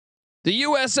The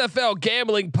USFL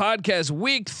Gambling Podcast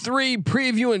Week 3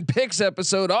 preview and picks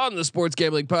episode on the Sports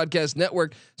Gambling Podcast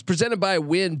Network is presented by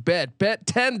WynnBET. Bet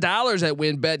 $10 at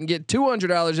WynnBET and get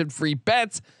 $200 in free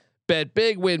bets. Bet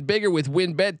big, win bigger with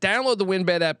WynnBET. Download the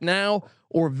WynnBET app now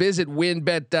or visit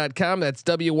wynnbet.com. That's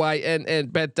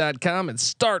WYNNBet.com and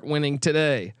start winning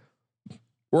today.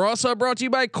 We're also brought to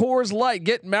you by Coors Light.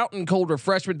 Get mountain cold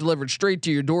refreshment delivered straight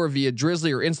to your door via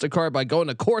Drizzly or Instacart by going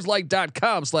to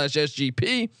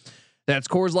CoorsLight.com/SGP. That's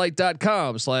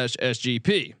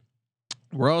CoorsLight.com/SGP.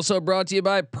 We're also brought to you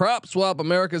by PropSwap,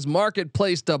 America's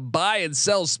marketplace to buy and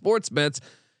sell sports bets.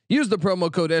 Use the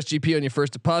promo code SGP on your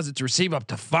first deposit to receive up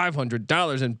to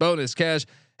 $500 in bonus cash.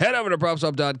 Head over to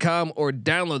PropSwap.com or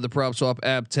download the PropSwap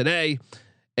app today.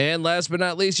 And last but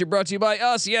not least, you're brought to you by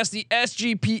us. Yes, the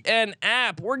SGPN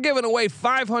app. We're giving away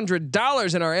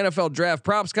 $500 in our NFL draft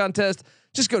props contest.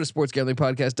 Just go to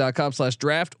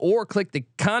sportsgamblingpodcast.com/draft or click the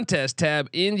contest tab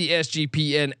in the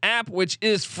SGPN app, which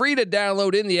is free to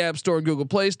download in the App Store and Google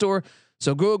Play Store.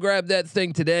 So go grab that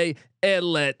thing today and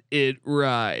let it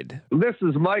ride. This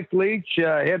is Mike Leach,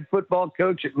 head football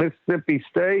coach at Mississippi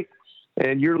State,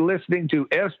 and you're listening to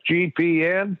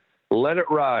SGPN. Let it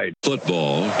ride.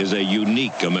 Football is a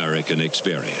unique American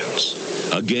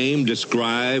experience. A game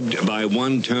described by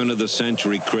one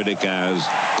turn-of-the-century critic as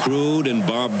crude and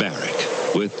barbaric,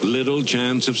 with little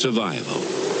chance of survival.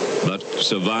 But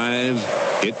survive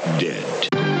it did.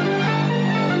 I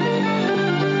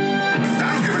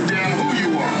don't give a damn who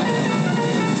you are.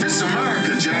 This is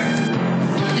America, Jack.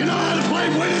 You know how to play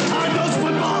winning high-dose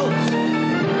football?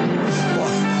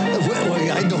 Well,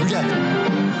 I don't get it.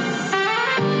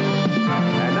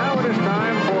 And now it is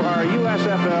time for our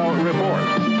USFL report.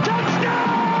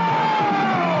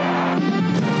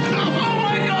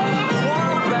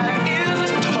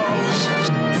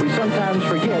 Sometimes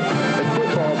forget that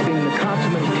football, being the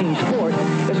consummate team sport,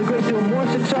 is a great deal more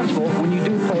successful when you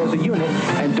do play as a unit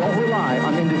and don't rely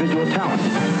on individual talent.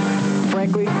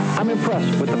 Frankly, I'm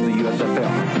impressed with the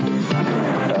USFL.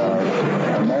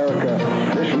 America,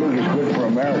 this league is good for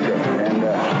America, and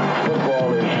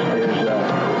football is a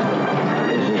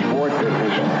sport that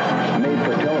is made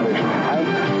for television.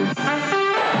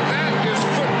 That is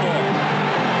football.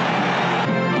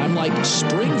 I'm like,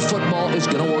 spring football is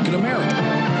going to work in America.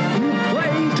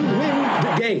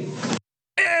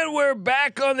 And we're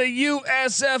back on the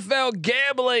USFL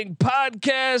Gambling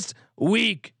Podcast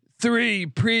Week 3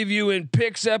 preview and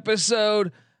picks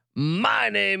episode. My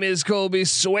name is Colby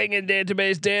Swinging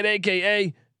Database Dan,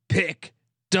 aka Pick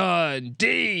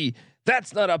Dundee.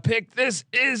 That's not a pick. This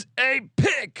is a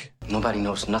pick. Nobody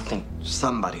knows nothing.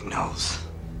 Somebody knows.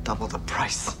 Double the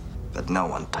price, but no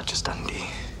one touches Dundee.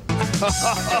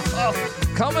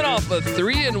 Coming off a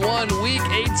 3-1 week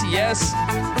ATS.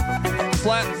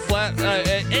 Flat,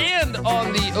 and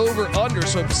on the over under,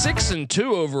 so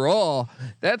 6-2 overall.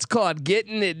 That's called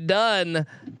getting it done.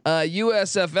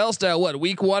 USFL style. What,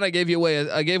 week 1? I gave away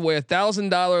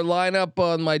 $1,000 lineup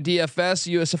on my DFS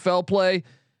USFL play.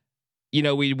 You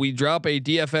know, we drop a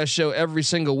DFS show every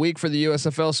single week for the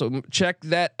USFL, so check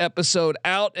that episode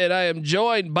out. And I am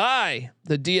joined by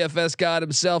the DFS god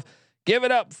himself. Give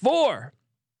it up for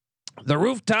the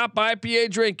rooftop IPA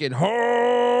drinking,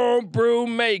 home brew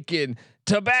making,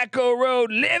 Tobacco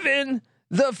Road living,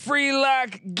 the free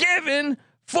lock giving,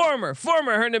 former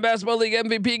Herndon Basketball League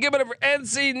MVP. Give it up for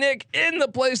NC Nick in the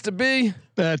place to be.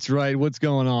 That's right. What's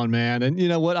going on, man? And you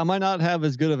know what? I might not have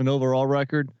as good of an overall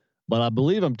record, but I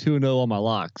believe I'm 2-0 on my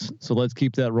locks. So let's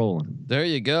keep that rolling. There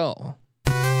you go.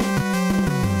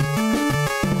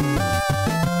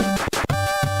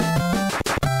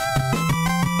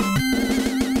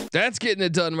 That's getting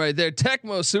it done right there.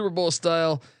 Tecmo Super Bowl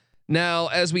style. Now,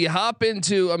 as we hop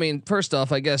into, first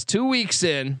off, I guess 2 weeks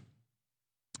in,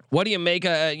 what do you make? The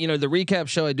recap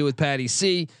show I do with Patty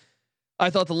C. I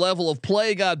thought the level of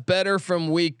play got better from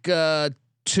week 2.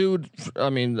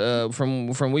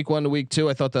 From week 1 to week 2,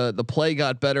 I thought the play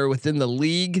got better within the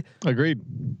league. Agreed.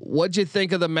 What'd you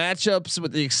think of the matchups,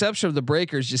 with the exception of the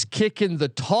Breakers just kicking the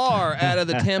tar out of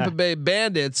the Tampa Bay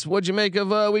Bandits? What'd you make of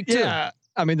week 2? Yeah.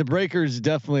 The Breakers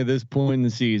definitely at this point in the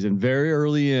season, very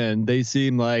early in, they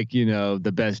seem like,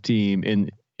 the best team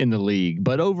in the league.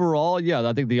 But overall, yeah,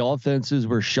 I think the offenses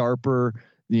were sharper.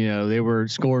 They were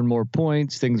scoring more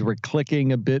points. Things were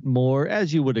clicking a bit more,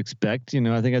 as you would expect.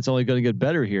 I think that's only going to get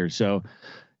better here. So,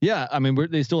 yeah,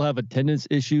 they still have attendance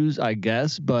issues, I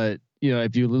guess. But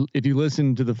if you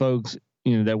listen to the folks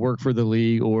that work for the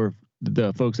league or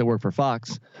the folks that work for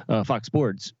Fox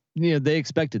Sports, they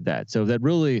expected that. So that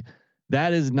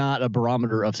is not a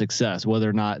barometer of success, whether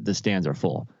or not the stands are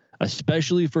full,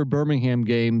 especially for Birmingham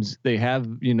games. They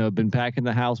have, been packing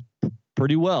the house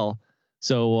pretty well.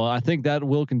 So I think that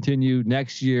will continue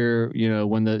next year,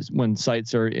 when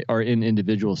sites are in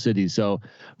individual cities. So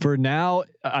for now,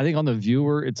 I think on the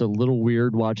viewer, it's a little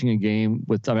weird watching a game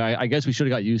with, I guess we should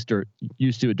have got used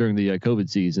to it during the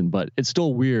COVID season, but it's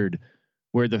still weird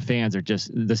where the stands are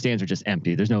just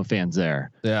empty. There's no fans there.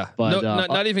 Yeah. But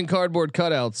not even cardboard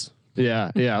cutouts.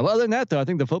 Yeah. Well, other than that, though, I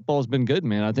think the football's been good,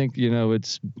 man. I think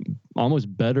it's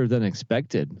almost better than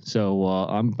expected. So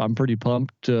I'm pretty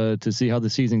pumped to see how the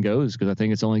season goes, because I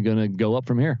think it's only going to go up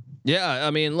from here. Yeah, I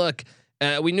mean, look,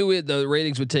 we knew the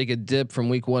ratings would take a dip from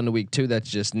week 1 to week 2. That's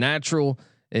just natural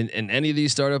in any of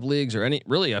these startup leagues, or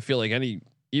I feel like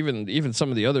even some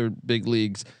of the other big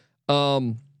leagues.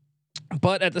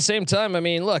 But at the same time, I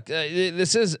mean, look,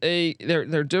 this is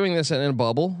they're doing this in a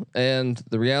bubble, and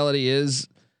the reality is,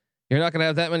 you're not going to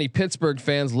have that many Pittsburgh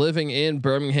fans living in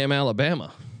Birmingham,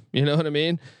 Alabama. You know what I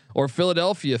mean? Or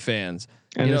Philadelphia fans.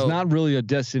 And it's not really a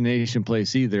destination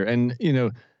place either. And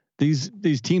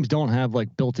these teams don't have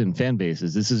like built-in fan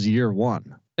bases. This is year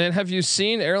 1. And have you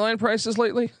seen airline prices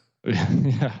lately?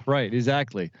 Yeah, right.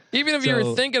 Exactly. Even if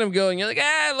you're thinking of going, you're like,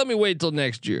 let me wait till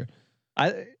next year.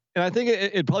 I think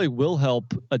it probably will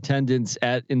help attendance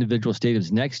at individual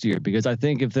stadiums next year, because I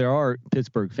think if there are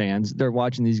Pittsburgh fans, they're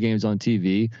watching these games on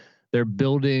TV. They're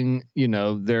building,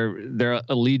 their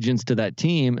allegiance to that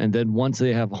team, and then once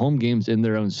they have home games in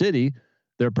their own city,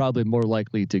 they're probably more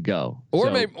likely to go.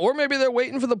 Or maybe they're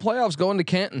waiting for the playoffs, going to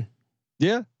Canton.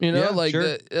 Yeah,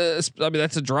 sure.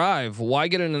 That's a drive. Why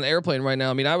get in an airplane right now?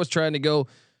 I mean, I was trying to go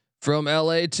from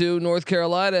LA to North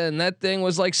Carolina, and that thing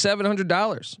was like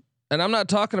 $700. And I'm not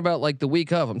talking about like the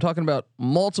week of. I'm talking about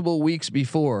multiple weeks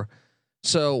before.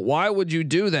 So why would you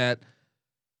do that?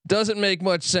 Doesn't make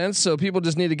much sense. So people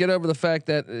just need to get over the fact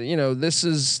that, this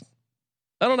is,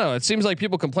 I don't know. It seems like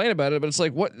people complain about it, but it's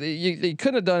like, what you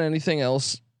couldn't have done anything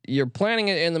else. You're planning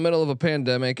it in the middle of a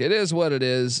pandemic. It is what it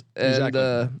is. And,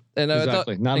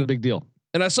 exactly. Not a big deal.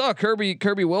 And I saw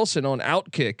Kirby Wilson on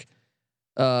Outkick,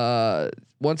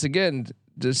 once again,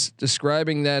 just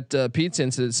describing that pizza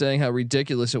incident, saying how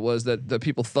ridiculous it was that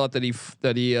people thought that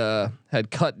he had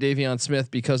cut Davion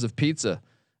Smith because of pizza,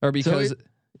 or because.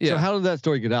 So how did that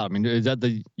story get out? I mean, is that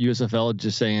the USFL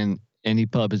just saying any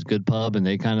pub is good pub, and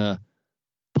they kind of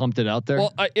pumped it out there?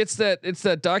 Well, it's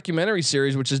that documentary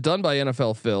series, which is done by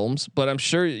NFL Films, but I'm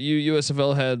sure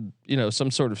USFL had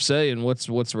some sort of say in what's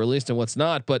released and what's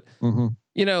not. But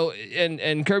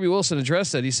and Kirby Wilson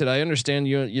addressed that. He said, "I understand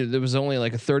there was only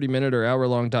like a 30-minute or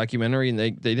hour-long documentary, and they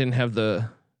didn't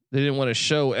want to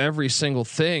show every single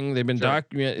thing. They've been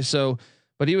documented so."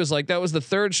 But he was like, that was the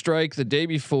third strike the day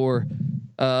before.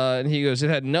 And he goes,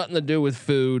 it had nothing to do with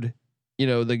food.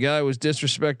 The guy was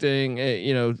disrespecting,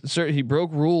 he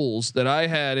broke rules that I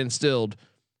had instilled.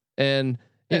 And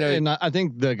I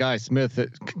think the guy Smith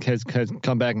has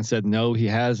come back and said, no, he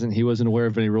hasn't. He wasn't aware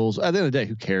of any rules. At the end of the day,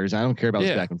 who cares? I don't care about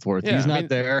this back and forth. He's not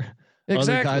there.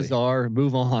 Exactly. Other guys are.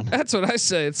 Move on. That's what I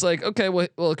say. It's like, okay,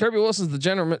 well, Kirby Wilson's the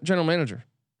general manager.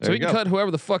 So he can cut whoever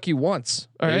the fuck he wants.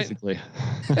 All right. Basically.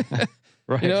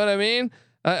 Right. You know what I mean?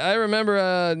 I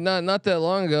remember not that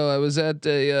long ago, I was at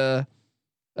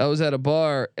a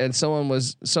bar, and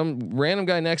some random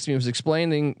guy next to me was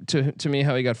explaining to me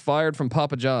how he got fired from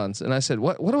Papa John's, and I said,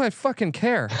 what do I fucking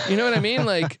care? You know what I mean?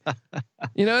 Like,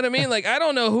 Like, I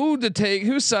don't know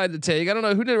whose side to take. I don't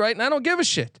know who did right, and I don't give a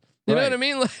shit. You know what I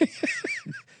mean? Like,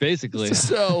 basically.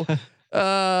 So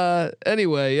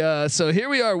anyway, so here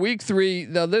we are, week 3.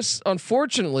 Now this,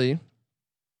 unfortunately,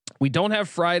 we don't have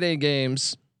Friday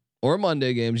games or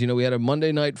Monday games. We had a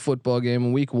Monday night football game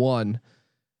in week 1,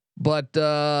 but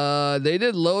they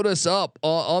did load us up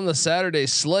on the Saturday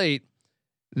slate.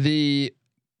 The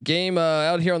game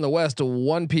out here on the West at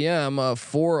 1 p.m.,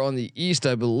 4 on the East,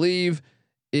 I believe,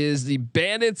 is the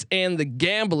Bandits and the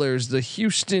Gamblers, the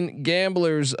Houston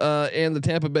Gamblers and the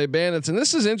Tampa Bay Bandits. And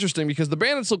this is interesting because the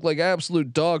Bandits look like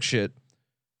absolute dog shit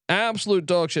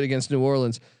against New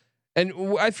Orleans. And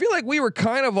I feel like we were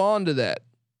kind of on to that.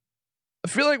 I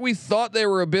feel like we thought they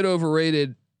were a bit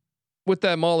overrated with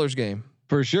that Maulers game.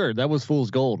 For sure. That was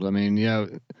fool's gold. I mean,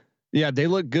 they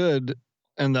look good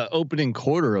in the opening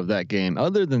quarter of that game.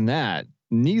 Other than that,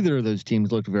 neither of those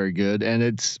teams looked very good. And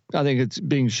I think it's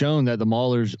being shown that the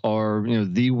Maulers are,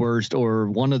 the worst or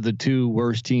one of the 2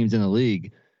 worst teams in the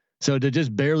league. So to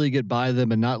just barely get by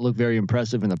them and not look very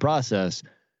impressive in the process,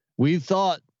 we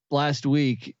thought last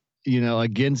week,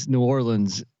 against New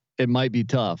Orleans, it might be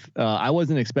tough. I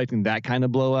wasn't expecting that kind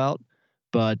of blowout,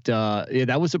 but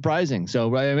that was surprising.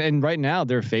 So, and right now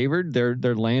they're favored. They're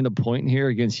laying a point here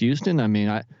against Houston. I mean,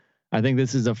 I think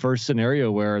this is the first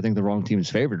scenario where I think the wrong team is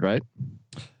favored, right?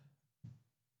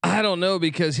 I I don't know,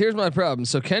 because here's my problem.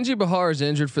 So Kenji Bahar is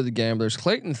injured for the Gamblers.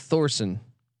 Clayton Thorson,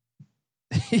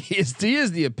 he is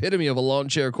the epitome of a lawn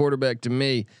chair quarterback to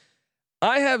me.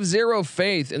 I have zero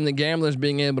faith in the Gamblers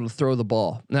being able to throw the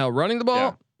ball. Now, running the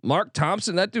ball, Mark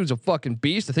Thompson, that dude's a fucking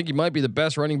beast. I think he might be the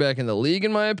best running back in the league,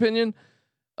 in my opinion.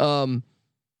 I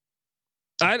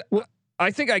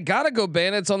think I gotta go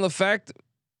Bandits on the fact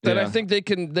that I think they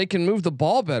can move the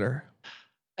ball better.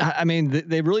 I mean,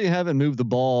 they really haven't moved the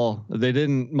ball. They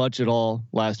didn't much at all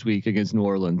last week against New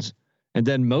Orleans. And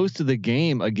then most of the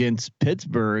game against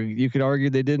Pittsburgh, you could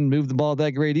argue they didn't move the ball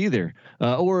that great either.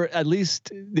 Or at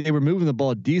least they were moving the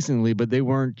ball decently, but they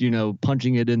weren't,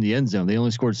 punching it in the end zone. They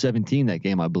only scored 17 that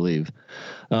game, I believe.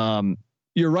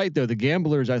 You're right, though. The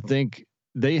Gamblers, I think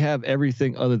they have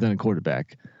everything other than a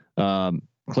quarterback.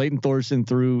 Clayton Thorson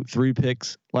threw 3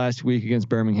 picks last week against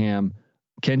Birmingham.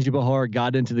 Kenji Bahar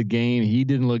got into the game. He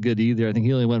didn't look good either. I think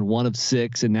he only went 1 of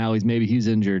 6, and now he's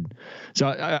injured.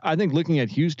 So I think looking at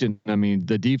Houston, I mean,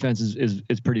 the defense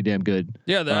is pretty damn good.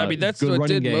 Yeah, I mean that's what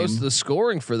did game. Most of the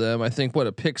scoring for them. I think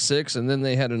a pick 6, and then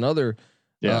they had another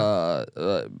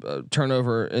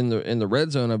turnover in the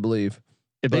red zone, I believe.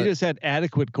 If they just had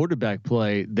adequate quarterback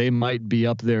play, they might be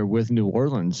up there with New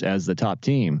Orleans as the top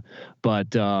team.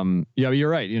 But you're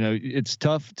right. It's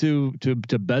tough to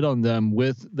bet on them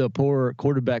with the poor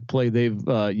quarterback play they've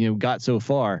got so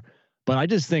far. But I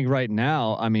just think right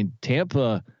now, I mean,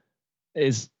 Tampa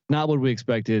is not what we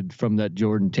expected from that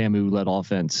Jordan Ta'amu led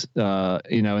offense.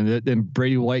 And then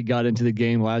Brady White got into the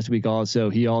game last week.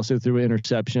 Also, he also threw an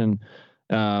interception.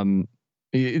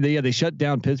 They shut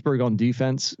down Pittsburgh on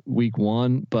defense week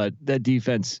 1, but that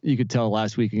defense, you could tell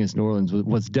last week against New Orleans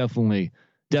was definitely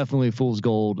fool's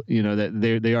gold.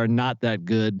 That they are not that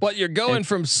good. But you're going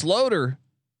from Sloter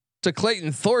to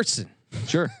Clayton Thorson.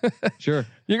 Sure. You're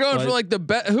going from like the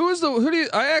best.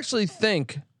 I actually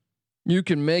think you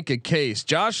can make a case.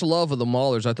 Josh Love of the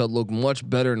Maulers, I thought looked much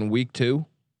better in week 2.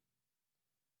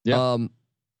 Yeah.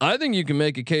 I think you can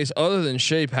make a case other than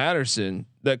Shea Patterson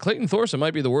that Clayton Thorson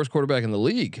might be the worst quarterback in the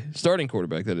league, starting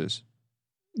quarterback. That is.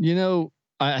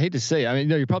 I hate to say, I mean,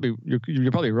 no, you're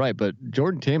probably right, but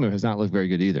Jordan Ta'amu has not looked very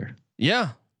good either. Yeah,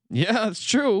 it's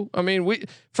true. I mean,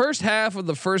 first half of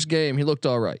the first game, he looked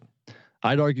all right.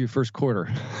 I'd argue first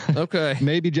quarter. Okay,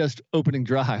 maybe just opening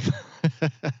drive.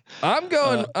 I'm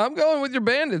going with your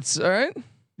Bandits. All right.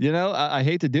 I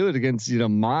hate to do it against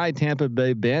my Tampa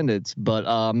Bay Bandits, but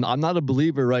I'm not a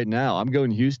believer right now. I'm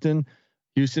going Houston.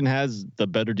 Houston has the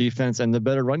better defense and the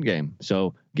better run game,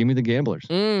 so give me the Gamblers.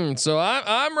 So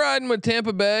I'm riding with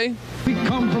Tampa Bay. We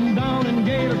come from down in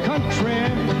Gator Country.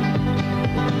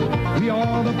 We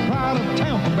are the pride of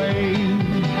Tampa Bay.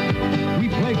 We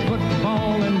play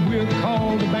football and we're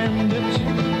called the Bandits,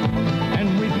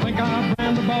 and we think our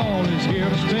brand of ball is here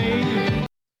to stay.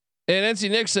 And NC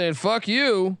Nick saying, "Fuck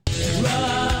you."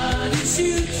 Run and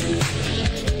shoot.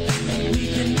 We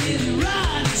can really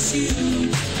run and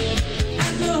shoot.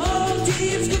 And the whole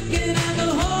team's looking and the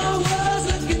whole world's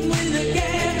looking with the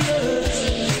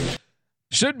Gamblers.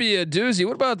 Should be a doozy.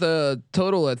 What about the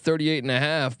total at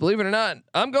 38.5? Believe it or not,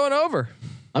 I'm going over.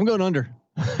 I'm going under.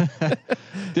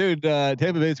 Dude,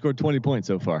 Tampa Bay scored 20 points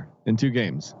so far in 2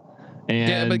 games.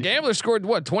 And but Gamblers scored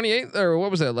what, 28 or what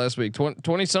was that last week?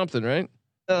 20 something, right?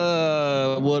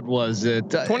 What was it?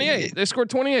 28. They scored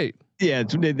 28. Yeah,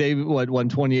 they won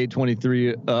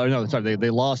 28-23. No, sorry, they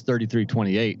lost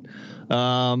 33-28.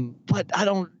 But I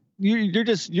don't. You're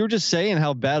just saying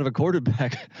how bad of a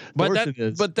quarterback Thorson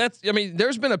is. But that's. I mean,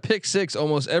 there's been a pick 6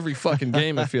 almost every fucking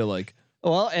game. I feel like.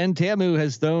 Well, and Ta'amu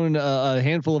has thrown a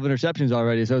handful of interceptions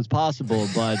already, so it's possible.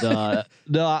 But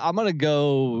no, I'm gonna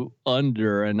go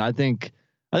under, and I think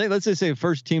let's just say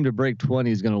first team to break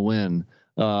 20 is gonna win.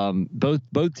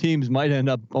 Both teams might end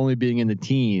up only being in the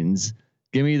teens.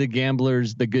 Give me the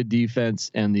Gamblers, the good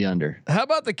defense, and the under. How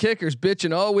about the kickers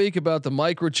bitching all week about the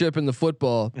microchip in the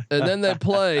football, and then they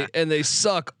play and they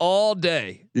suck all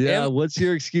day? Yeah, and what's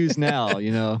your excuse now?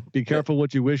 Be careful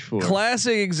what you wish for.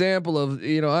 Classic example of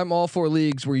I'm all for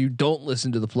leagues where you don't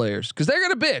listen to the players because they're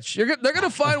gonna bitch. They're gonna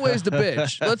find ways to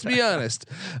bitch. Let's be honest.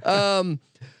 All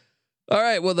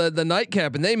right. Well, the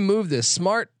nightcap, and they moved this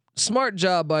smart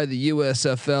job by the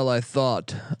USFL, I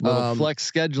thought.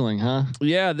 Flex scheduling, huh?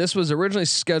 Yeah, this was originally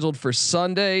scheduled for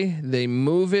Sunday. They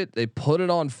move it. They put it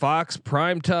on Fox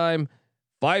primetime,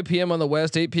 5 p.m. on the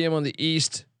West, 8 p.m. on the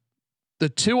East. The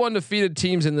 2 undefeated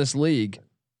teams in this league.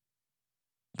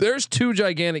 There's 2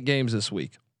 gigantic games this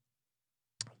week.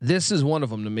 This is one of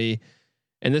them to me,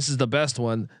 and this is the best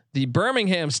one. The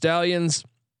Birmingham Stallions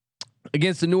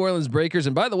against the New Orleans Breakers.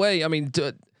 And by the way, I mean,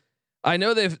 I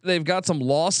know they've got some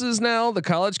losses now, the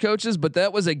college coaches, but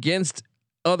that was against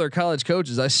other college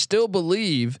coaches. I still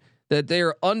believe that they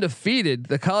are undefeated.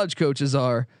 The college coaches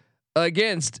are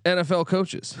against NFL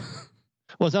coaches.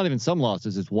 Well, it's not even some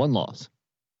losses; it's one loss.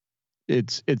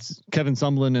 It's Kevin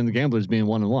Sumlin and the Gamblers being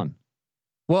 1-1.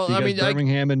 Well, because I mean,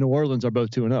 Birmingham and New Orleans are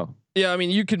both 2-0. Yeah, I mean,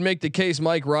 you could make the case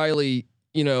Mike Riley,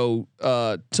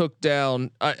 took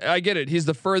down. I get it. He's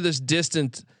the furthest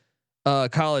distant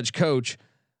college coach,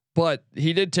 but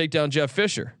he did take down Jeff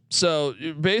Fisher. So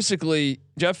basically,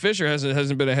 Jeff Fisher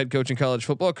hasn't been a head coach in college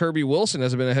football. Kirby Wilson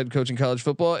hasn't been a head coach in college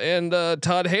football, and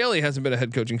Todd Haley hasn't been a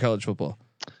head coach in college football.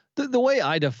 The way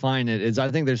I define it is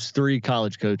I think there's 3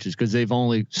 college coaches because they've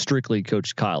only strictly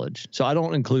coached college. So I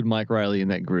don't include Mike Riley in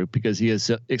that group because he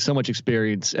has so much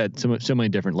experience at so many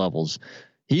different levels.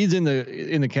 He's in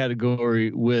the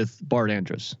category with Bart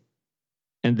Andrus,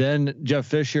 and then Jeff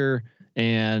Fisher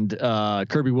and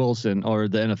Kirby Wilson are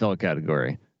the NFL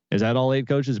category. Is that all 8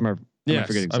 coaches?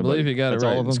 Yes, I believe you got That's it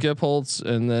right. all of them? Skip Holtz,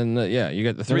 and then you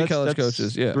got the 3 college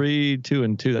coaches. Yeah, 3, 2,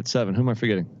 and 2. That's 7. Who am I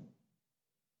forgetting?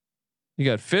 You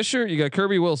got Fisher. You got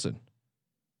Kirby Wilson.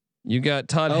 You got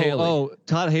Todd Haley. Oh,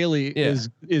 Todd Haley is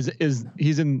he's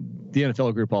in the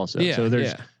NFL group also. Yeah, so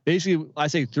there's basically I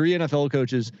say 3 NFL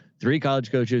coaches, 3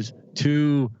 college coaches,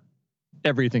 2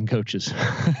 everything coaches.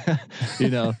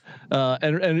 And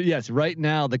yes, right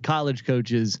now the college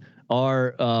coaches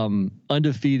are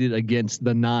undefeated against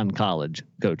the non-college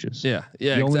coaches. Yeah.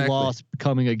 The only loss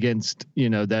coming against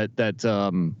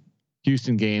that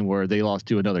Houston game where they lost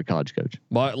to another college coach.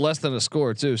 Well, less than a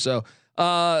score too. So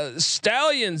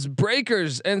Stallions,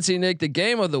 Breakers, NC Nick, the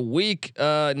game of the week.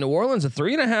 New Orleans, a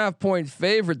 3.5 point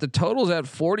favorite. The total's at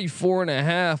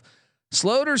 44.5.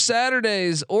 Slaughter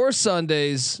Saturdays or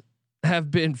Sundays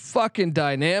have been fucking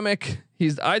dynamic.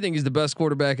 I think he's the best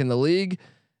quarterback in the league.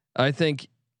 I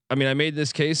made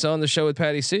this case on the show with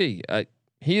Patty C.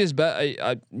 He is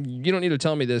better. You don't need to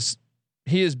tell me this.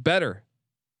 He is better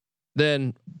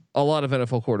than a lot of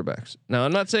NFL quarterbacks. Now,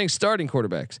 I'm not saying starting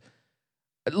quarterbacks.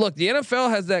 Look, the NFL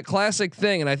has that classic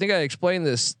thing, and I think I explained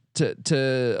this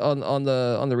on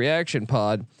the reaction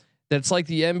pod. That's like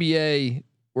the NBA,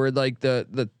 where like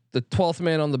the 12th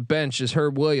man on the bench is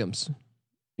Herb Williams.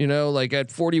 Like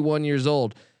at 41 years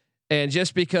old, and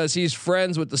just because he's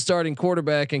friends with the starting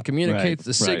quarterback and communicates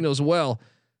the signals well,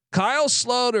 Kyle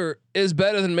Slaughter is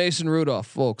better than Mason Rudolph,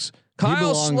 folks.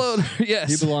 Kyle Slaughter, yes,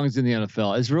 he belongs in the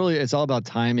NFL. It's all about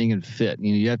timing and fit.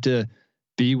 You have to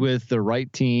be with the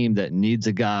right team that needs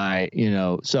a guy.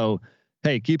 So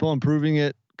hey, keep on proving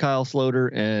it, Kyle Slaughter,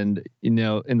 and in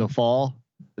the fall,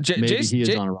 maybe he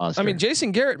is on a roster. I mean,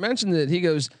 Jason Garrett mentioned that. He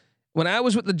goes, when I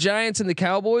was with the Giants and the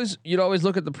Cowboys, you'd always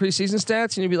look at the preseason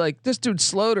stats and you'd be like, this dude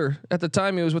Slaughter, at the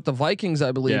time he was with the Vikings,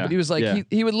 I believe, but he was like,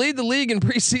 he would lead the league in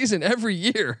preseason every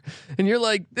year. And you're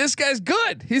like, this guy's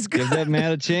good. He's good. Give that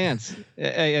man a chance.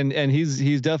 And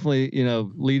he's definitely,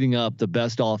 leading up the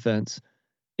best offense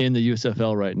in the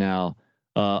USFL right now.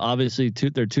 Obviously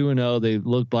they're 2-0. They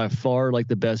look by far like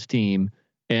the best team.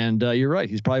 And you're right.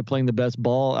 He's probably playing the best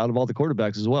ball out of all the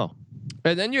quarterbacks as well.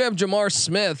 And then you have Jamar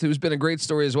Smith, who's been a great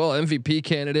story as well. MVP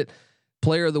candidate,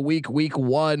 player of the week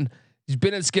 1. He's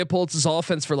been in Skip Holtz's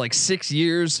offense for like 6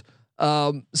 years.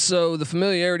 So the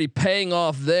familiarity paying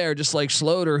off there, just like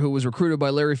Slaughter, who was recruited by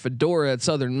Larry Fedora at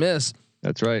Southern Miss.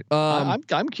 That's right.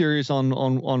 I'm curious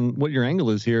on what your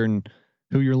angle is here and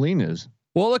who your lean is.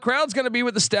 Well, the crowd's going to be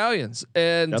with the Stallions,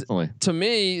 and definitely, to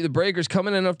me, the Breakers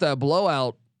coming in off that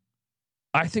blowout,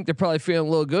 I think they're probably feeling a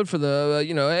little good for the,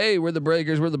 hey, we're the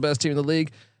Breakers, we're the best team in the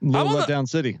league. Let down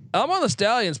city. I'm on the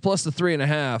Stallions plus the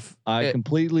 3.5. I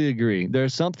completely agree.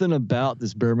 There's something about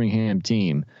this Birmingham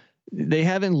team. They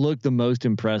haven't looked the most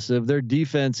impressive. Their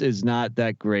defense is not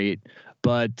that great,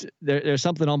 but there's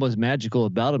something almost magical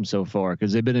about them so far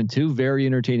because they've been in 2 very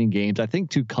entertaining games. I think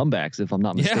 2 comebacks, if I'm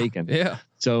not mistaken. Yeah.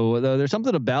 So there's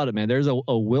something about it, man. There's a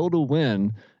will to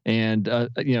win, and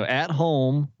at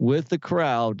home with the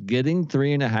crowd getting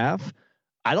 3.5.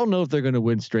 I don't know if they're going to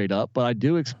win straight up, but I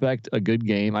do expect a good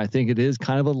game. I think it is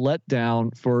kind of a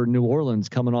letdown for New Orleans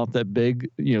coming off that big,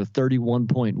 31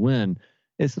 point win.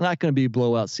 It's not going to be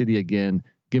blowout city again.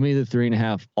 Give me the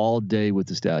 3.5 all day with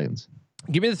the Stallions.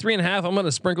 Give me the 3.5. I'm going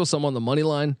to sprinkle some on the money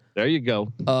line. There you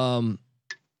go.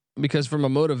 Because from a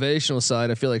motivational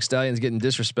side, I feel like Stallions getting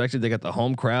disrespected. They got the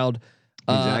home crowd.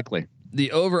 Exactly.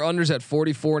 The over unders at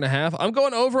 44.5. I'm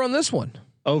going over on this one.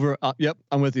 Over. Yep.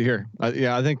 I'm with you here.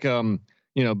 I think,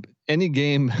 any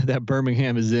game that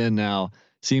Birmingham is in now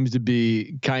seems to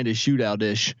be kind of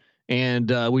shootout-ish.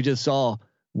 And we just saw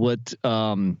what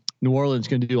New Orleans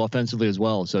can do offensively as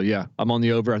well. So yeah, I'm on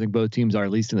the over. I think both teams are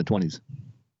at least in the 20s.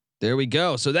 There we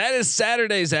go. So that is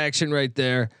Saturday's action right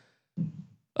there.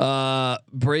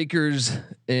 Breakers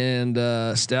and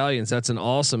Stallions. That's an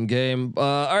awesome game.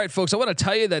 All right, folks. I want to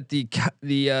tell you that the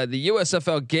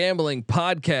USFL Gambling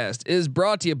Podcast is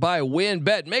brought to you by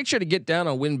WinBet. Make sure to get down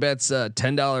on WinBet's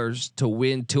 $10 to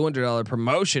win $200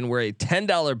 promotion, where a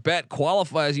 $10 bet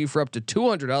qualifies you for up to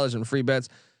 $200 in free bets.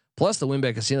 Plus, the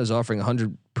WinBet Casino is offering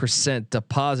 100%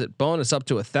 deposit bonus up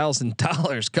to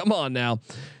 $1,000. Come on now.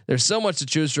 There's so much to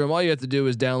choose from. All you have to do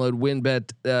is download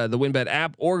WinBet, the WinBet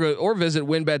app, or visit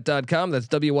winbet.com. That's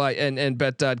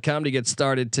WYNNBet.com to get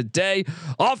started today.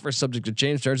 Offer subject to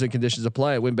change. Terms and conditions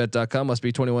apply at winbet.com. Must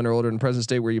be 21 or older in the present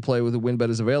state where you play with. WinBet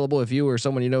is available. If you or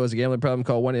someone you know has a gambling problem,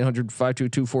 call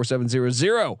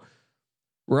 1-800-522-4700.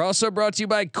 We're also brought to you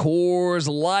by Coors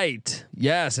Light.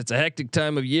 Yes, it's a hectic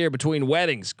time of year between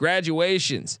weddings,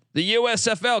 graduations, the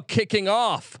USFL kicking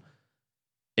off,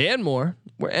 and more.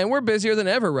 We're busier than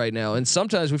ever right now. And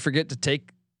sometimes we forget to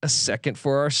take a second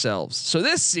for ourselves. So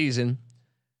this season,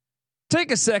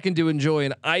 take a second to enjoy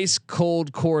an ice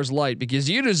cold Coors Light, because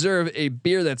you deserve a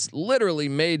beer that's literally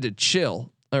made to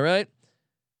chill. All right.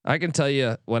 I can tell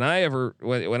you when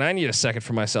I need a second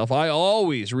for myself, I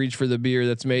always reach for the beer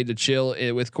that's made to chill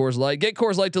with Coors Light. Get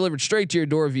Coors Light delivered straight to your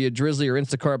door via Drizzly or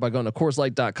Instacart by going to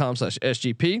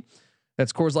CoorsLight.com/SGP.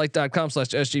 That's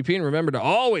CoorsLight.com/SGP. And remember to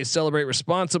always celebrate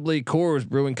responsibly. Coors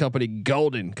Brewing Company,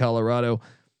 Golden, Colorado.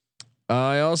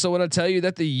 I also want to tell you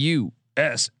that the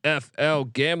USFL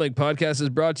Gambling Podcast is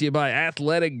brought to you by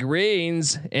Athletic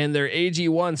Greens and their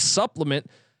AG1 supplement.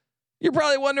 You're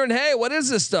probably wondering, hey, what is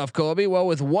this stuff, Colby? Well,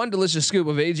 with one delicious scoop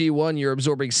of AG1, you're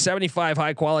absorbing 75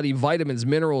 high-quality vitamins,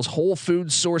 minerals, whole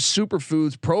food source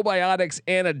superfoods, probiotics,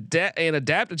 and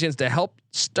adaptogens to help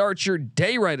start your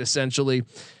day right, essentially.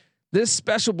 This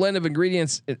special blend of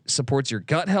ingredients, it supports your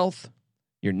gut health,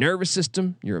 your nervous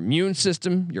system, your immune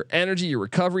system, your energy, your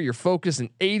recovery, your focus, and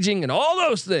aging, and all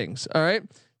those things. All right.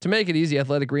 To make it easy,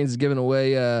 Athletic Greens is giving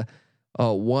away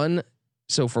one.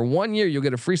 So for 1 year, you'll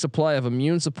get a free supply of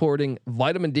immune supporting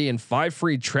vitamin D and 5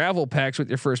 free travel packs with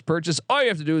your first purchase. All you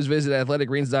have to do is visit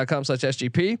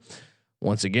athleticgreens.com/SGP.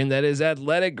 Once again, that is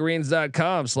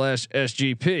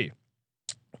athleticgreens.com/SGP.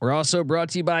 We're also brought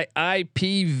to you by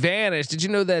IPVanish. Did you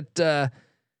know that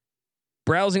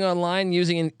browsing online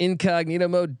using an incognito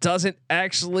mode doesn't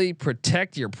actually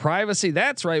protect your privacy?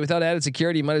 That's right. Without added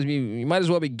security, you might as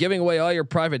well be giving away all your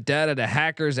private data to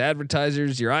hackers,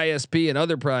 advertisers, your ISP, and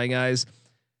other prying eyes.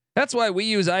 That's why we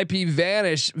use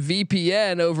IPVanish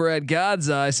VPN over at God's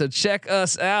Eye. So check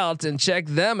us out and check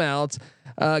them out.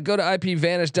 Go to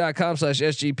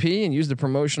IPVanish.com/SGP and use the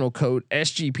promotional code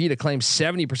SGP to claim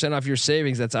 70% off your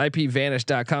savings. That's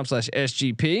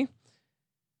IPVanish.com/SGP.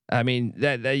 I mean,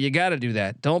 that you got to do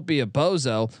that. Don't be a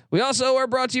bozo. We also are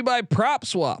brought to you by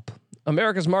PropSwap,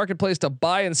 America's marketplace to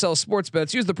buy and sell sports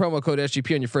bets. Use the promo code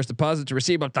SGP on your first deposit to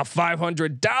receive up to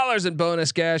 $500 in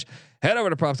bonus cash. Head over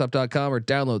to PropSwap.com or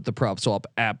download the PropSwap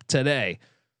app today.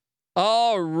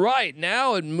 All right,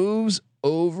 now it moves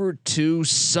over to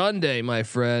Sunday, my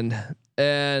friend.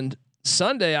 And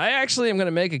Sunday, I actually am going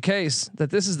to make a case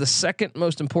that this is the second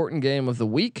most important game of the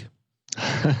week.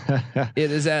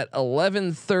 It is at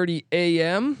 11:30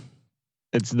 a.m.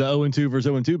 It's the 0-2 versus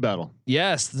 0-2 battle.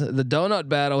 Yes, the donut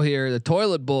battle here, the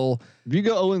toilet bowl. If you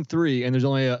go 0-3 and there's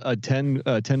only a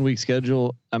 10 week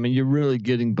schedule, I mean, you're really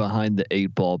getting behind the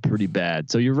 8 ball pretty bad.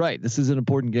 So you're right. This is an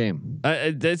important game.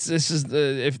 This is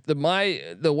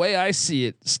the way I see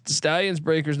it. Stallions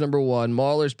Breakers number 1,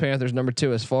 Maulers Panthers number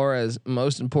 2 as far as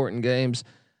most important games.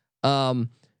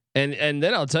 And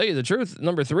then I'll tell you the truth.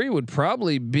 Number 3 would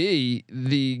probably be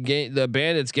the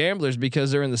Bandits Gamblers,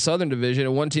 because they're in the Southern Division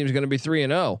and one team's going to be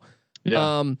 3-0.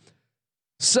 Yeah.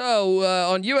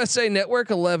 So on USA Network,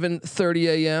 11:30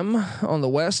 a.m. on the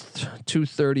West,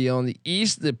 2:30 on the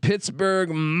East. The Pittsburgh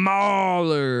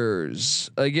Maulers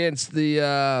against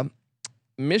the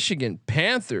Michigan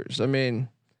Panthers. I mean,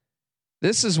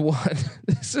 this is one.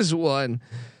 This is one.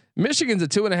 Michigan's a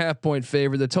 2.5 point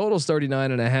favorite. The total's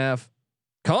 39.5.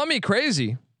 Call me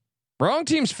crazy. Wrong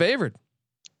team's favored.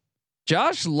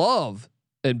 Josh Love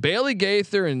and Bailey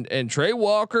Gaither and Trey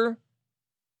Walker,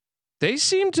 they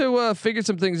seem to figure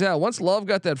some things out. Once Love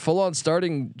got that full on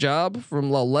starting job from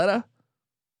Laletta,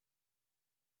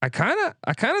 I kind of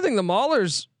think the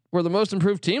Maulers were the most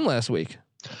improved team last week.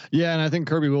 Yeah, and I think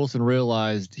Kirby Wilson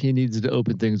realized he needs to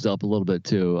open things up a little bit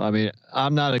too. I mean,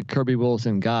 I'm not a Kirby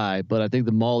Wilson guy, but I think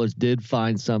the Maulers did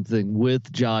find something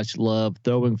with Josh Love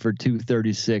throwing for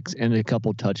 236 and a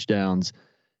couple touchdowns.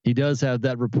 He does have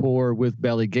that rapport with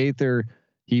Bailey Gaither.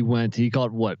 He caught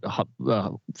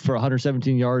for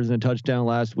 117 yards and a touchdown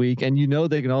last week. And you know,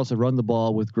 they can also run the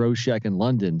ball with Groshek and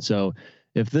London. So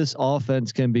if this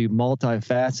offense can be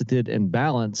multifaceted and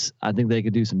balanced, I think they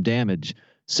could do some damage.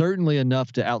 Certainly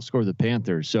enough to outscore the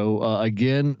Panthers. So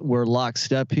again, we're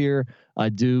lockstep here. I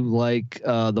do like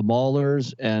the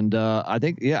Maulers, and I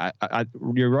think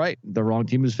you're right. The wrong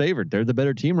team is favored. They're the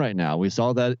better team right now. We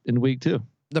saw that in week 2.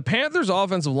 The Panthers'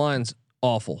 offensive line's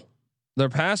awful. Their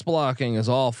pass blocking is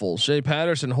awful. Shea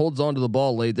Patterson holds on to the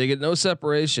ball late. They get no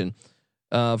separation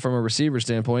from a receiver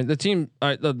standpoint. The team,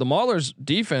 the Maulers'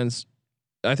 defense,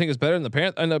 I think is better than the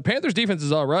Panthers. And the Panthers' defense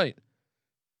is all right.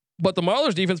 But the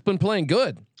Maulers defense been playing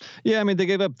good. Yeah, I mean they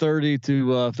gave up 30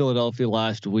 to Philadelphia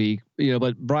last week.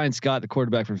 But Brian Scott, the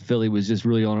quarterback from Philly, was just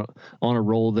really on a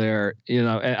roll there. And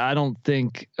I don't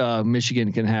think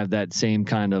Michigan can have that same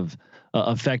kind of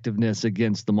effectiveness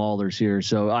against the Maulers here.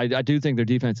 So I do think their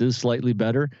defense is slightly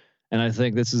better, and I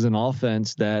think this is an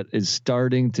offense that is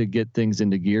starting to get things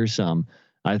into gear some.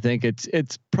 I think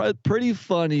it's pretty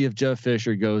funny if Jeff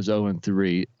Fisher goes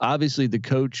 0-3. Obviously, the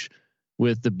coach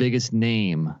with the biggest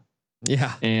name.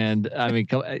 Yeah. And I mean,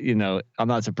 I'm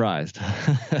not surprised.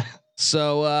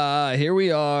 So here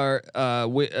we are.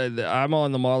 I'm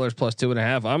on the Maulers plus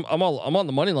 2.5. I'm on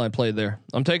the money line play there.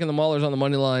 I'm taking the Maulers on the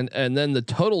money line, and then the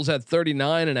total's at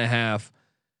 39.5.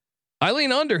 I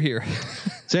lean under here.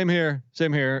 Same here.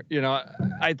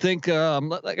 I think,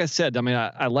 like I said, I mean,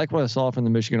 I like what I saw from the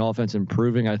Michigan offense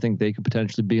improving. I think they could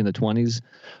potentially be in the 20s,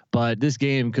 but this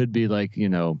game could be like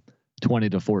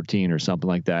 20-14 or something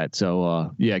like that.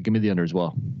 So give me the under as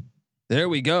well. There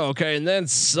we go. Okay, and then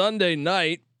Sunday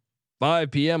night,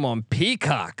 5 p.m. on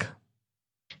Peacock.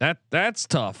 That's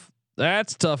tough.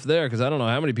 That's tough there because I don't know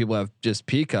how many people have just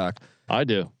Peacock. I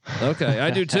do. Okay,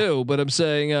 I do too. But I'm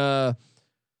saying the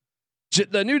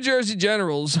New Jersey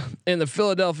Generals and the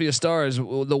Philadelphia Stars.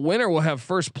 The winner will have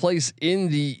first place in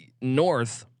the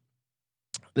North.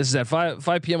 This is at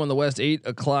 5 p.m. on the West, 8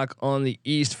 o'clock on the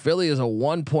East. Philly is a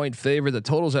 1-point favorite. The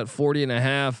total's at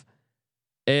 40.5.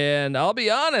 And I'll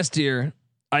be honest here.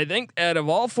 I think out of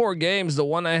all 4 games, the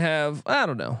one I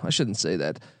don't know. I shouldn't say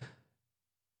that.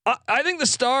 I think the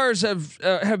Stars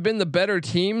have been the better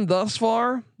team thus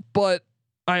far, but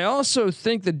I also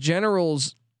think the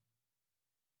Generals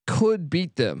could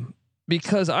beat them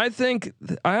because I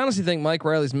honestly think Mike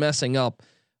Riley's messing up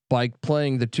by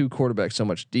playing the 2 quarterbacks so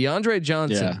much. DeAndre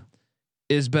Johnson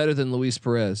is better than Luis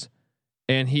Perez,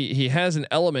 and he has an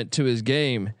element to his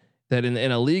game that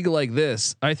in a league like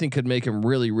this, I think could make him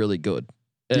really, really good.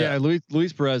 Yeah,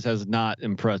 Luis Perez has not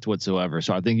impressed whatsoever.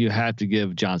 So I think you have to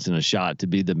give Johnson a shot to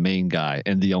be the main guy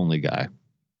and the only guy.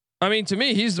 I mean, to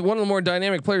me, he's one of the more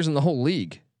dynamic players in the whole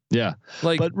league. Yeah,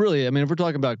 but really, I mean, if we're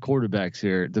talking about quarterbacks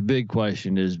here, the big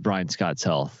question is Brian Scott's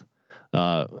health.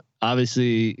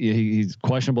 Obviously, he's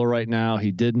questionable right now.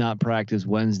 He did not practice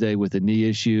Wednesday with a knee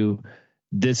issue.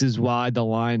 This is why the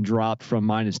line dropped from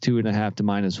 -2.5 to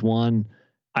 -1.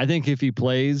 I think if he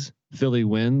plays, Philly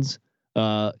wins.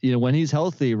 When he's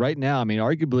healthy right now, I mean,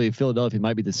 arguably Philadelphia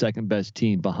might be the second best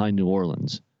team behind New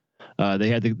Orleans. They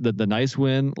had the nice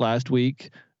win last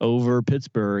week over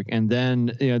Pittsburgh. And then,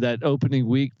 that opening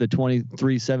week, the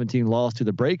 23-17 loss to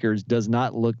the Breakers does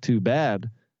not look too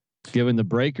bad given the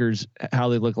Breakers, how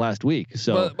they looked last week.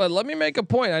 So, but let me make a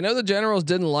point. I know the Generals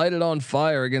didn't light it on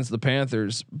fire against the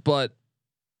Panthers, but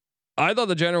I thought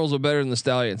the Generals were better than the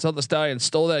Stallions. I thought the Stallions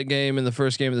stole that game in the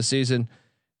first game of the season.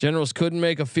 Generals couldn't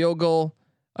make a field goal.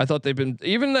 I thought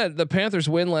even that the Panthers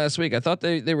win last week. I thought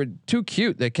they were too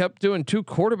cute. They kept doing 2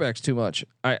 quarterbacks too much.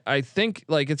 I think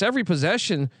like it's every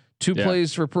possession, 2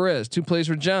 plays for Perez, 2 plays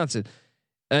for Johnson.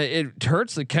 It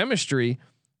hurts the chemistry,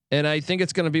 and I think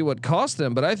it's going to be what cost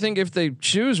them. But I think if they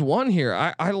choose one here,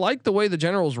 I like the way the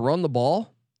Generals run the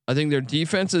ball. I think their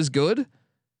defense is good.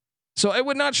 So it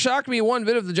would not shock me one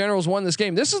bit if the Generals won this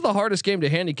game. This is the hardest game to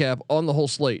handicap on the whole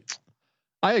slate.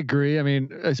 I agree. I mean,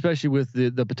 especially with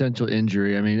the potential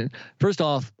injury. I mean, first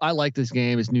off, I like this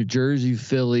game. It's New Jersey,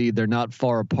 Philly. They're not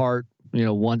far apart,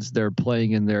 once they're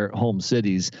playing in their home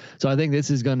cities. So I think this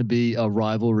is going to be a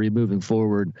rivalry moving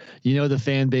forward. The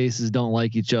fan bases don't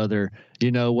like each other,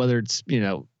 whether it's,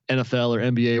 NFL or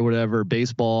NBA or whatever,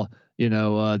 baseball,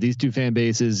 these 2 fan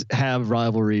bases have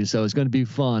rivalries. So it's going to be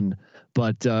fun.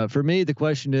 But for me, the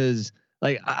question is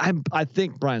I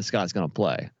think Brian Scott's going to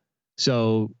play.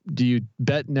 So do you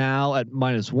bet now at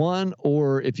 -1,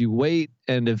 or if you wait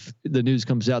and if the news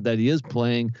comes out that he is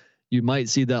playing, you might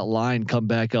see that line come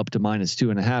back up to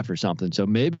 -2.5 or something. So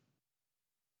maybe.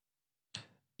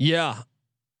 Yeah.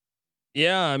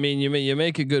 I mean, you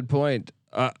make a good point.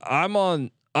 I'm on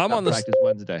the practice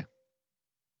Wednesday.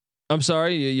 I'm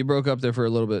sorry, you broke up there for a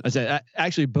little bit. I said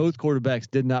actually both quarterbacks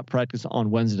did not practice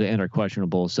on Wednesday and are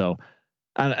questionable. So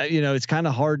And it's kind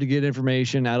of hard to get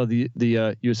information out of the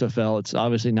USFL. It's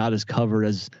obviously not as covered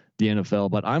as the NFL,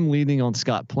 but I'm leaning on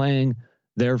Scott playing.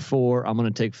 Therefore, I'm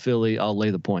going to take Philly. I'll lay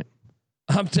the point.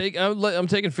 I'm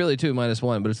taking Philly too,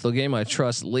 -1, but it's the game I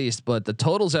trust least. But the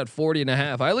total's at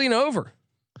 40.5. I lean over.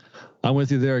 I'm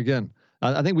with you there again.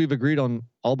 I think we've agreed on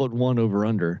all but one over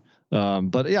under.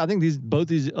 But yeah, I think both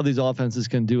these offenses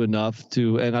can do enough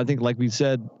to, and I think like we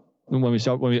said when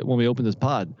we opened this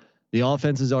pod, the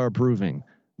offenses are improving.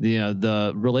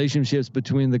 The relationships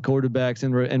between the quarterbacks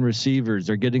and receivers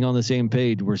are getting on the same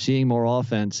page. We're seeing more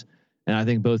offense, and I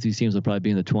think both these teams will probably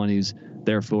be in the 20s.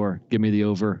 Therefore, give me the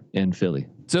over in Philly.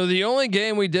 So the only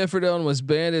game we differed on was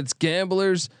Bandits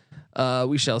Gamblers.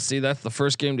 We shall see. That's the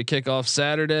first game to kick off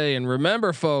Saturday. And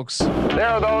remember, folks, there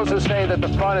are those who say that the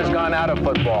fun has gone out of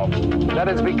football, that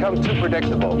it's become too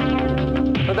predictable.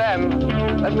 For them,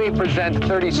 let me present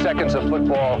 30 seconds of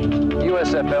football,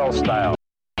 USFL style.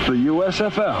 The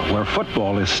USFL, where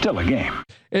football is still a game.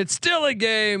 It's still a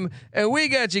game, and we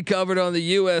got you covered on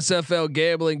the USFL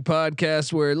Gambling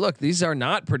Podcast. Where look, these are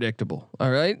not predictable.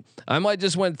 All right, I might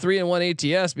just went 3-1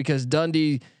 ATS because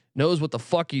Dundee knows what the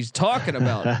fuck he's talking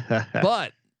about.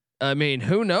 But I mean,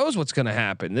 who knows what's going to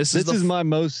happen? This is my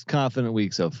most confident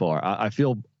week so far. I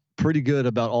feel pretty good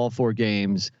about all 4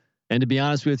 games. And to be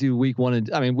honest with you, week one,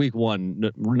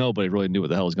 nobody really knew what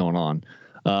the hell was going on.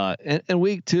 And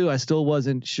week 2, I still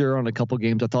wasn't sure on a couple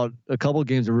games. I thought a couple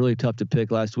games were really tough to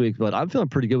pick last week, but I'm feeling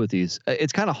pretty good with these.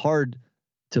 It's kind of hard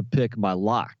to pick my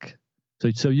lock.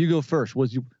 So you go first.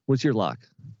 What's your lock?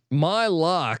 My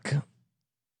lock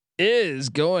is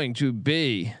going to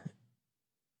be,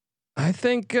 I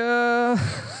think I'm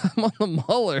on the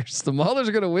Maulers. The Maulers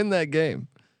are going to win that game.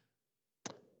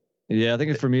 Yeah, I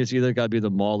think for me, it's either got to be the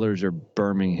Maulers or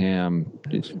Birmingham.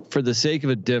 For the sake of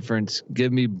a difference,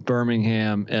 give me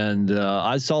Birmingham. And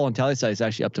I saw on tally sites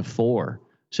actually up to 4.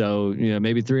 So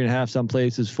maybe 3.5 some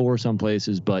places, 4 some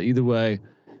places. But either way,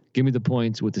 give me the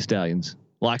points with the Stallions.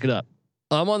 Lock it up.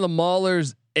 I'm on the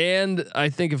Maulers, and I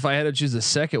think if I had to choose a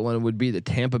second one, it would be the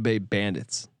Tampa Bay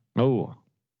Bandits. Oh,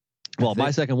 well,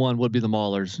 my second one would be the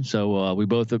Maulers. So we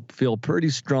both feel pretty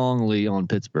strongly on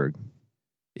Pittsburgh.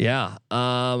 Yeah.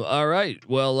 All right.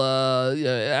 Well,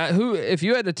 who, if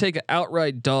you had to take an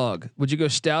outright dog, would you go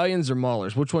Stallions or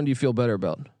Maulers? Which one do you feel better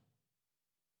about?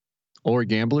 Or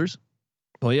Gamblers?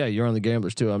 Well, yeah, you're on the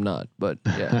Gamblers too. I'm not, but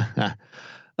yeah.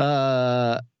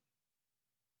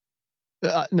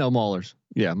 No, Maulers.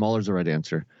 Yeah, Maulers the right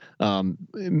answer.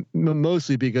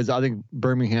 Mostly because I think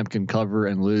Birmingham can cover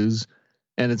and lose,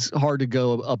 and it's hard to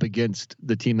go up against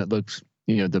the team that looks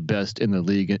the best in the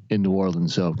league in New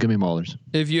Orleans. So give me Maulers.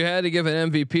 If you had to give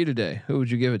an MVP today, who would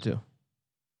you give it to?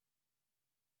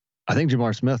 I think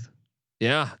Jamar Smith.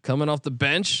 Yeah, coming off the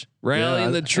bench,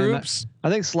 rallying the troops. I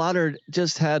think Slaughter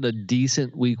just had a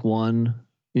decent week 1.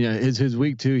 His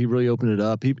week 2, he really opened it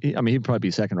up. He'd probably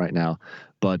be second right now,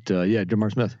 but yeah,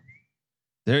 Jamar Smith.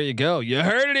 There you go. You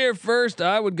heard it here first.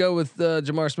 I would go with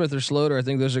Jamar Smith or Slaughter. I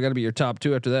think those are going to be your top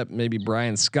 2. After that, maybe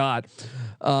Brian Scott.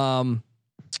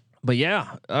 But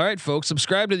yeah, all right, folks.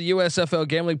 Subscribe to the USFL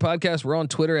Gambling Podcast. We're on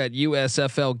Twitter at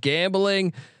USFL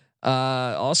Gambling.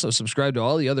 Also subscribe to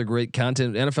all the other great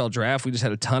content. NFL Draft, we just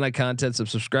had a ton of content. So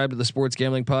subscribe to the Sports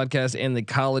Gambling Podcast and the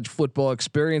College Football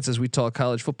Experience, as we talk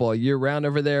college football year round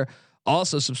over there.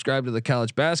 Also subscribe to the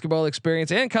College Basketball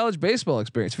Experience and College Baseball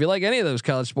Experience. If you like any of those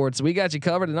college sports, we got you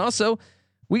covered. And also,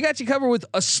 we got you covered with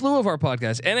a slew of our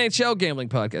podcasts: NHL Gambling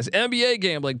Podcast, NBA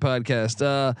Gambling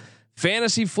Podcast,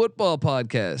 Fantasy Football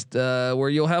Podcast, where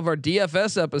you'll have our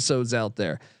DFS episodes out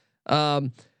there.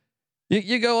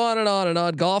 You go on and on and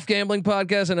on. Golf Gambling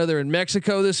Podcast. I know they're in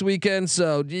Mexico this weekend,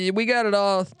 so we got it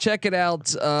all. Check it out.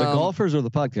 The golfers or the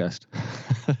podcast?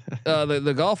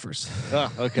 The golfers.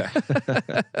 Oh, okay.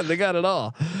 They got it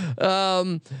all.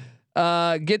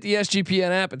 Get the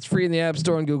SGPN app. It's free in the App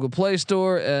Store and Google Play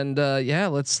Store. And yeah,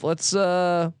 let's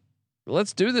do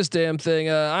this damn thing.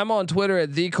 I'm on Twitter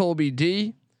at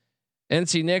TheColbyD.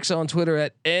 NC Nick's on Twitter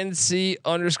at NC_NICK.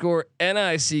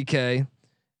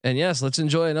 And yes, let's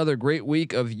enjoy another great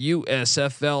week of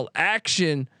USFL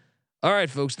action. All right,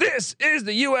 folks, this is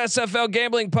the USFL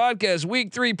Gambling Podcast,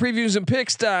 Week 3 previews and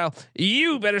pick style.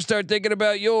 You better start thinking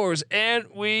about yours, and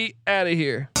we out of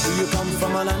here. Do you come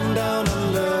from a land down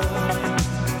under?